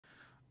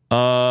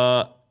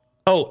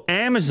Oh,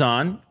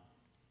 Amazon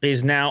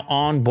is now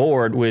on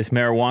board with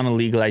marijuana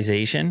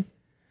legalization.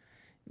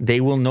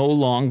 They will no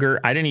longer,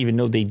 I didn't even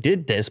know they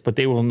did this, but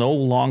they will no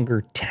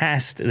longer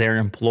test their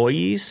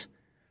employees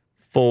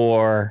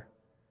for,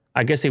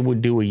 I guess they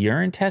would do a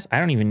urine test. I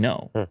don't even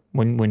know.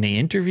 When they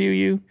interview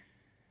you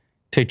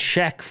to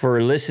check for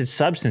illicit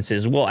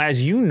substances. Well,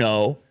 as you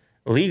know,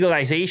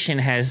 legalization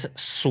has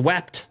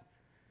swept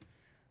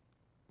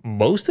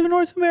most of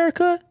North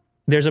America.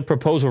 There's a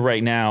proposal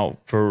right now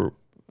for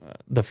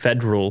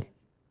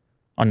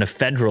on the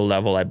federal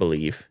level, I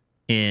believe,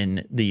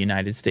 in the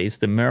United States.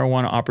 The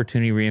Marijuana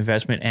Opportunity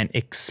Reinvestment and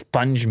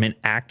Expungement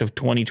Act of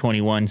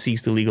 2021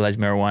 seeks to legalize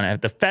marijuana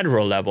at the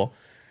federal level.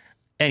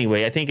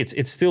 Anyway, I think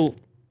it's still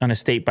on a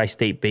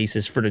state-by-state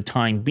basis for the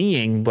time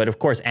being. But, of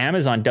course,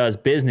 Amazon does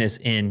business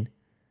in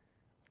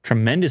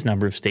tremendous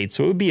number of states.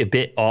 So it would be a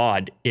bit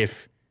odd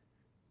if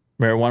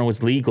marijuana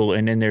was legal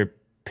and then they're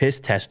piss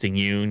testing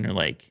you and they're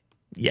like,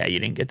 yeah, you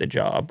didn't get the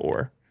job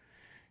or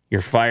you're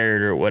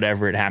fired or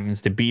whatever it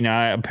happens to be.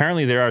 Now,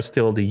 apparently there are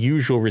still the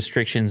usual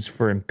restrictions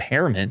for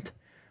impairment.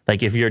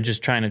 Like if you're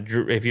just trying to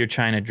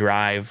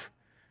drive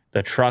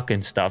the truck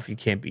and stuff, you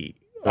can't be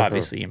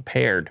obviously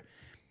impaired.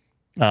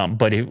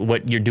 But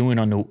what you're doing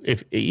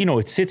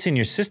it sits in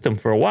your system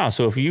for a while.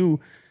 So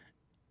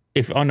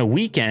if on the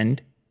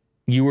weekend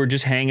you were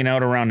just hanging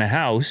out around the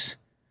house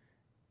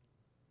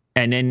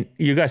and then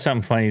you got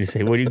something funny to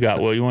say, what do you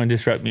got? Well, you want to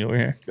disrupt me over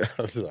here?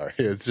 I'm sorry.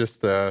 It's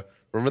just,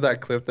 remember that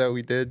clip that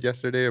we did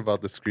yesterday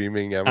about the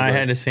screaming Amazon? I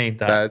had the same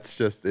thought. That's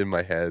just in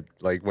my head.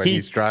 Like when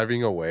he's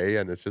driving away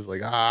and it's just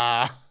like,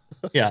 ah.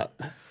 Yeah.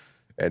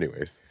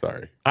 Anyways,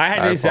 sorry. I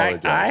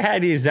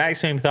had the exact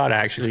same thought,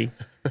 actually.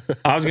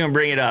 I was going to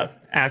bring it up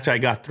after I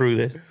got through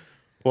this.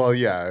 Well,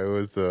 yeah, it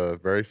was a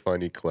very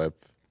funny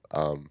clip.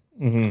 I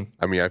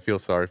mean, I feel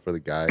sorry for the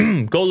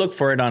guy. Go look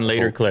for it on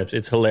later clips.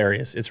 It's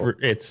hilarious.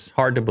 It's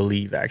hard to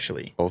believe,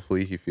 actually.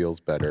 Hopefully he feels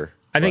better.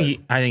 I think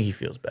he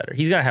fees better.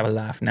 He's got to have a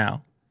laugh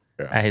now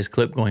at his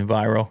clip going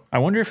viral. I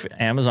wonder if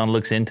Amazon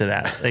looks into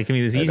that. Like, I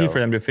mean, it's easy for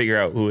them to figure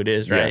out who it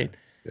is, right?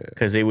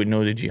 Because they would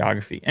know the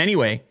geography.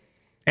 Anyway,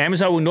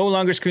 Amazon will no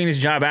longer screen its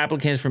job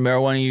applicants for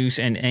marijuana use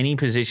in any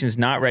positions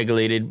not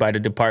regulated by the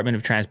Department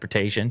of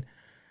Transportation.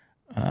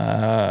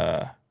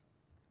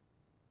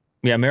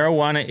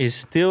 Marijuana is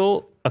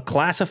still a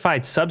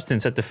classified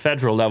substance at the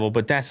federal level,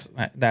 but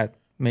that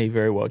may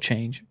very well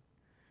change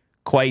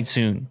quite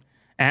soon.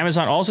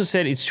 Amazon also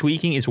said it's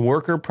tweaking its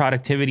worker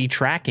productivity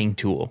tracking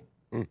tool.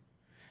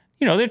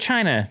 You know, they're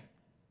trying to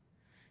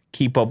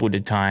keep up with the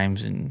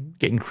times and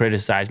getting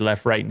criticized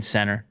left, right, and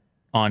center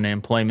on the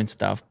employment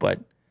stuff.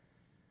 But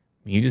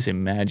you just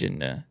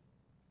imagine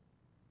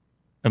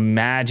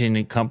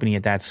a company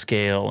at that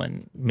scale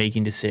and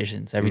making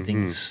decisions.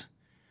 Everything's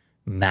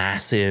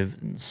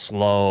massive and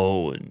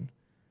slow and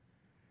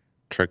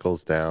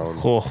trickles down.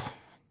 Oh,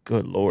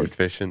 good Lord.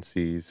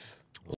 Efficiencies.